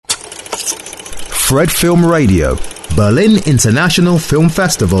Fred Film Radio, Berlin International Film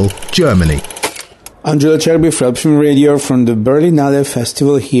Festival, Germany. Angela Cherby, Fred Film Radio from the Berlinale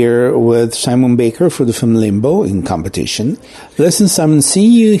Festival here with Simon Baker for the film Limbo in competition. Listen, Simon,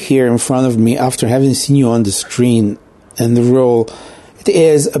 seeing you here in front of me after having seen you on the screen and the role, it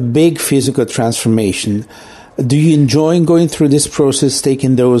is a big physical transformation. Do you enjoy going through this process,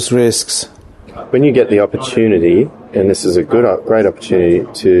 taking those risks? When you get the opportunity, and this is a great opportunity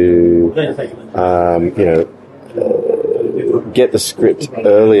to, get the script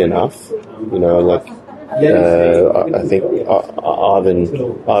early enough, I think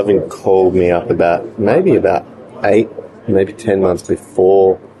Ivan called me up about 8, maybe 10 months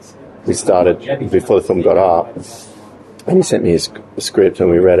before before the film got up. And he sent me his script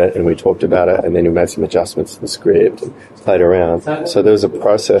and we read it and we talked about it and then we made some adjustments to the script and played around. So there was a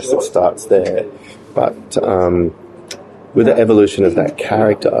process that starts there. But with the evolution of that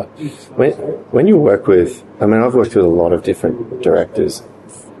character, when you work with, I've worked with a lot of different directors,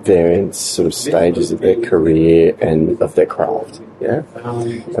 various sort of stages of their career and of their craft, yeah?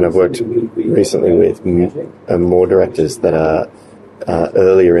 And I've worked recently with more directors that are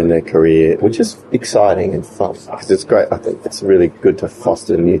earlier in their career, which is exciting and fun because it's great. I think it's really good to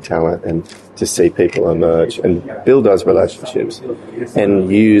foster new talent and to see people emerge and build those relationships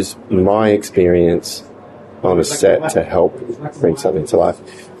and use my experience on a set to help bring something to life.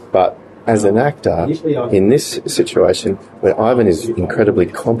 But as an actor, in this situation where Ivan is incredibly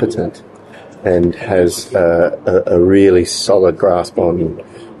competent and has a really solid grasp on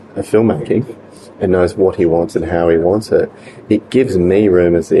filmmaking, and knows what he wants and how he wants it, it gives me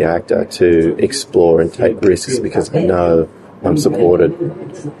room as the actor to explore and take risks because I know I'm supported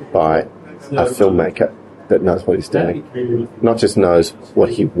by a filmmaker that knows what he's doing. Not just knows what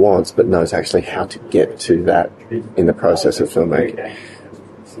he wants, but knows actually how to get to that in the process of filmmaking.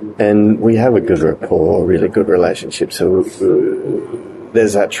 And we have a good rapport, a really good relationship. So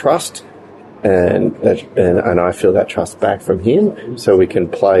there's that trust. And I feel that trust back from him, so we can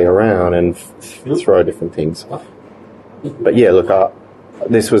play around and throw different things. But yeah, look,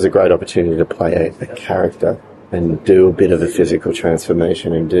 this was a great opportunity to play a character and do a bit of a physical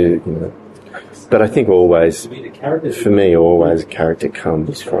transformation and do. But I think always, for me, always a character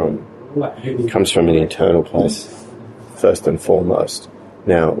comes from an internal place, first and foremost.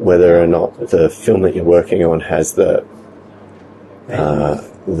 Now, whether or not the film that you're working on has the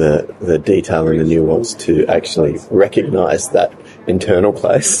detail and the nuance to actually recognise that internal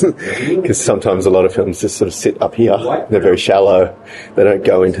place, because sometimes a lot of films just sort of sit up here. They're very shallow. They don't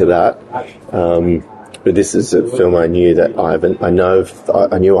go into that. But this is a film I knew Ivan's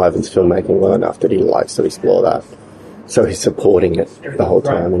filmmaking well enough that he likes to explore that. So he's supporting it the whole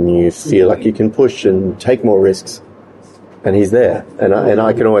time, and you feel like you can push and take more risks. And he's there, and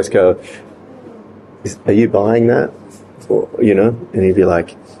I can always go, "Are you buying that?" Or, and he'd be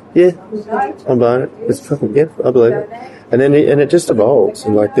like, "Yeah, I'm buying it. It's fucking, yeah, I believe it." And then it just evolves,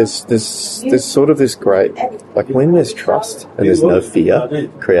 and like there's sort of this great, like when there's trust and there's no fear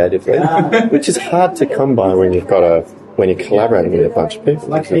creatively, which is hard to come by when you're collaborating with a bunch of people.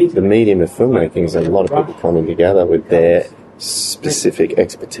 The medium of filmmaking is a lot of people coming together with their specific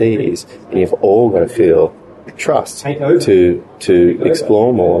expertise, and you've all got to feel trust to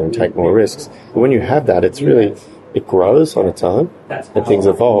explore more and take more risks. But when you have that, it grows on its own and things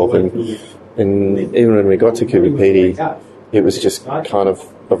evolve. And even when we got to Coober Pedy, it was just kind of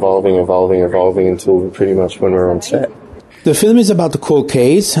evolving until pretty much when we were on set. The film is about a cold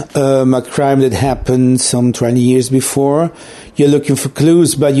case, a crime that happened some 20 years before. You're looking for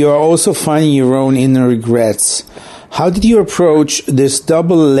clues, but you're also finding your own inner regrets. How did you approach this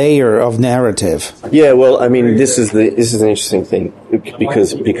double layer of narrative? Yeah, well, this is an interesting thing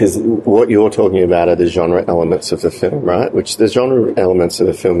because what you're talking about are the genre elements of the film, right? Which the genre elements of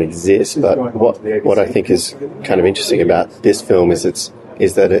the film exist, but what I think is kind of interesting about this film is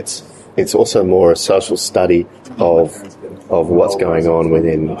that it's also more a social study of what's going on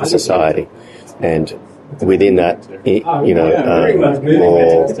within society, and within that,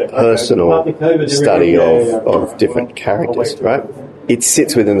 more personal study of different characters, right? It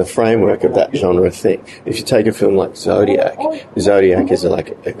sits within the framework of that genre thing. If you take a film like Zodiac is like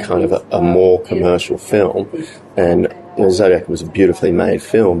a kind of a more commercial film, and Zodiac was a beautifully made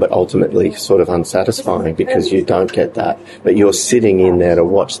film, but ultimately sort of unsatisfying because you don't get that. But you're sitting in there to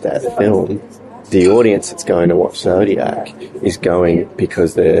watch that film. The audience that's going to watch Zodiac is going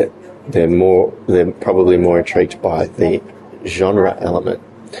because they're probably more intrigued by the genre element.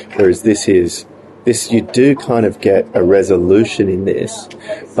 Whereas this you do kind of get a resolution in this,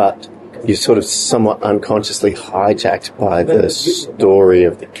 but you're sort of somewhat unconsciously hijacked by the story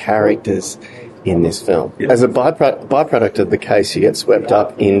of the characters in this film. As a byproduct of the case, you get swept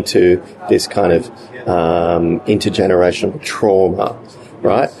up into this kind of intergenerational trauma,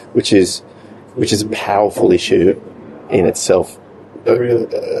 right? Which is a powerful issue in itself across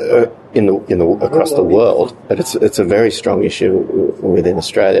the world, but it's a very strong issue within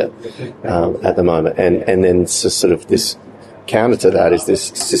Australia at the moment, and then sort of this counter to that is this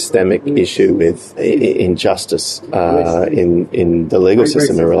systemic issue with injustice in the legal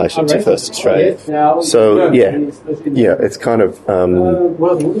system in relation to First Australia. So it's kind of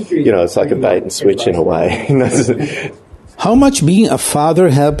it's like a bait and switch in a way. How much being a father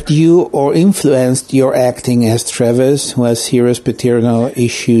helped you or influenced your acting as Travis, who has serious paternal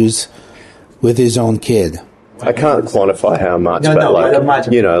issues with his own kid? I can't quantify how much, but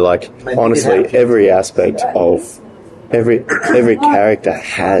honestly, every aspect of every character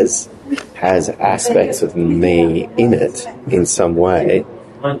has aspects of me in it in some way.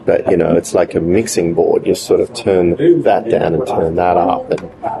 But, it's like a mixing board. You sort of turn that down and turn that up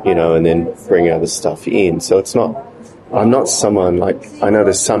and then bring other stuff in. So I'm not someone I know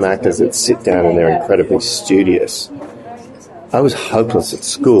there's some actors that sit down and they're incredibly studious. I was hopeless at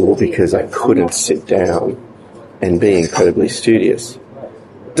school because I couldn't sit down and be incredibly studious.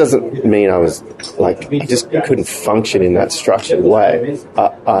 Doesn't mean I was I just couldn't function in that structured way.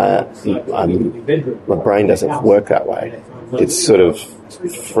 My brain doesn't work that way. It's sort of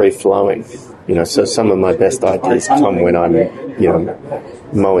free-flowing, so some of my best ideas come when I'm,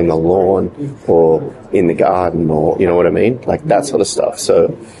 mowing the lawn or in the garden or, you know what I mean? Like that sort of stuff.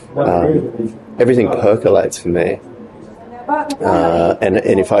 So everything percolates for me.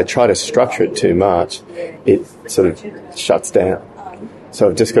 And if I try to structure it too much, it sort of shuts down. So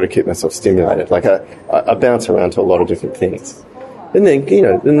I've just got to keep myself stimulated. I bounce around to a lot of different things. And then,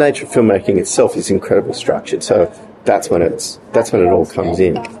 the nature of filmmaking itself is incredibly structured. So that's when it all comes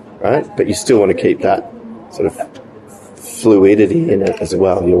in, right? But you still want to keep that sort of fluidity in it as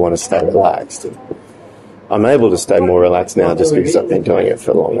well. You want to stay relaxed. And I'm able to stay more relaxed now just because I've been doing it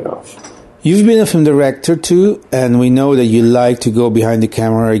for long enough. You've been a film director too, and we know that you like to go behind the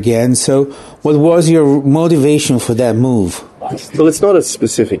camera again. So what was your motivation for that move? Well, it's not a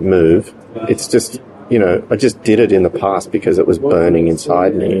specific move. It's just, I just did it in the past because it was burning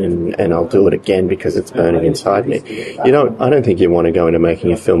inside me, and I'll do it again because it's burning inside me. I don't think you want to go into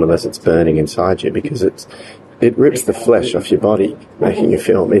making a film unless it's burning inside you, because it rips the flesh off your body making a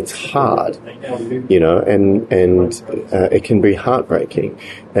film. It's hard, and it can be heartbreaking,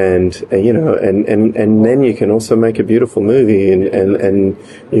 and then you can also make a beautiful movie, and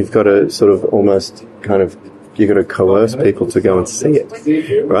you've got to sort of almost kind of, you've got to coerce people to go and see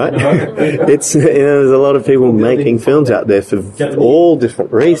it, right? It's, there's a lot of people making films out there for all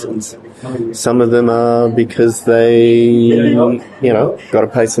different reasons. Some of them are because they, got to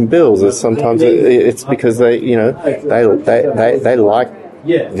pay some bills. Or sometimes it's because they like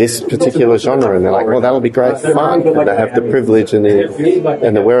this particular genre, and they're like, well, that'll be great fun. And they have the privilege and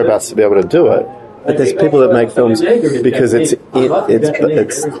the whereabouts to be able to do it. But there's people that make films because it's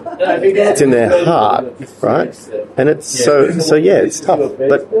in their heart, right? And it's it's tough.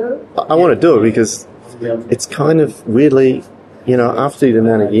 But I want to do it because it's kind of weirdly, after the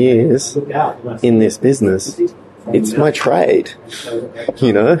amount of years in this business, it's my trade.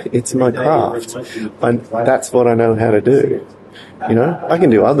 It's my craft. And that's what I know how to do. I can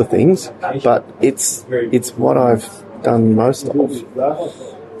do other things, but it's what I've done most of.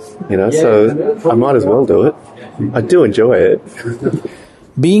 So I might as well do it. I do enjoy it.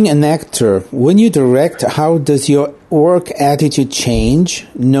 Being an actor, when you direct, how does your work attitude change,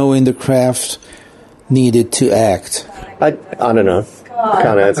 knowing the craft needed to act? I don't know. I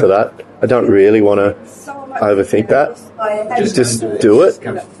can't answer that. I don't really want to overthink that. Just do it.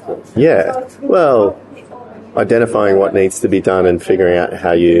 Yeah. Well, identifying what needs to be done and figuring out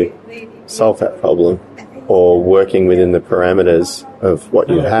how you solve that problem, or working within the parameters of what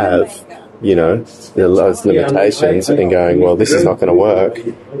you have, those limitations, and going, well, this is not going to work.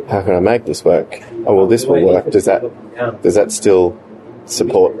 How can I make this work? Oh, well, this will work. Does that still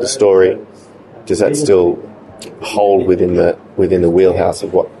support the story? Does that still hold within the wheelhouse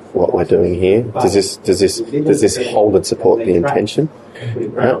of what we're doing here? Does this hold and support the intention?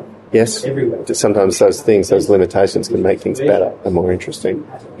 Right? Yes, sometimes those limitations can make things better and more interesting.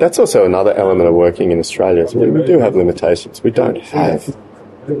 That's also another element of working in Australia. So we do have limitations. We don't have,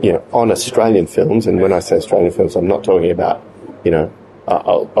 on Australian films, and when I say Australian films, I'm not talking about,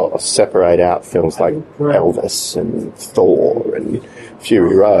 I'll separate out films like Elvis and Thor and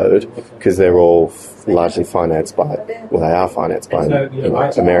Fury Road, because they're all largely financed by, they are financed by,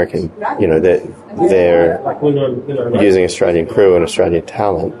 American, they're using Australian crew and Australian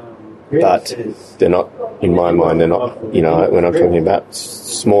talent. but they're not, in my mind, they're not, you know, when I'm talking about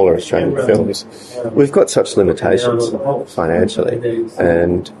smaller Australian films, we've got such limitations financially,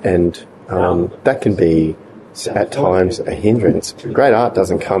 and that can be at times a hindrance. Great art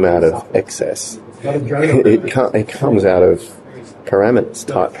doesn't come out of excess. It comes out of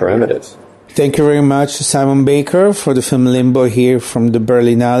tight parameters. Thank you very much, Simon Baker, for the film Limbo here from the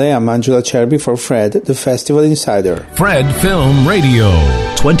Berlinale. I'm Angela Cherby for Fred, the Festival Insider. Fred Film Radio.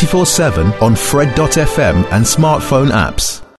 24/7 on Fred.fm and smartphone apps.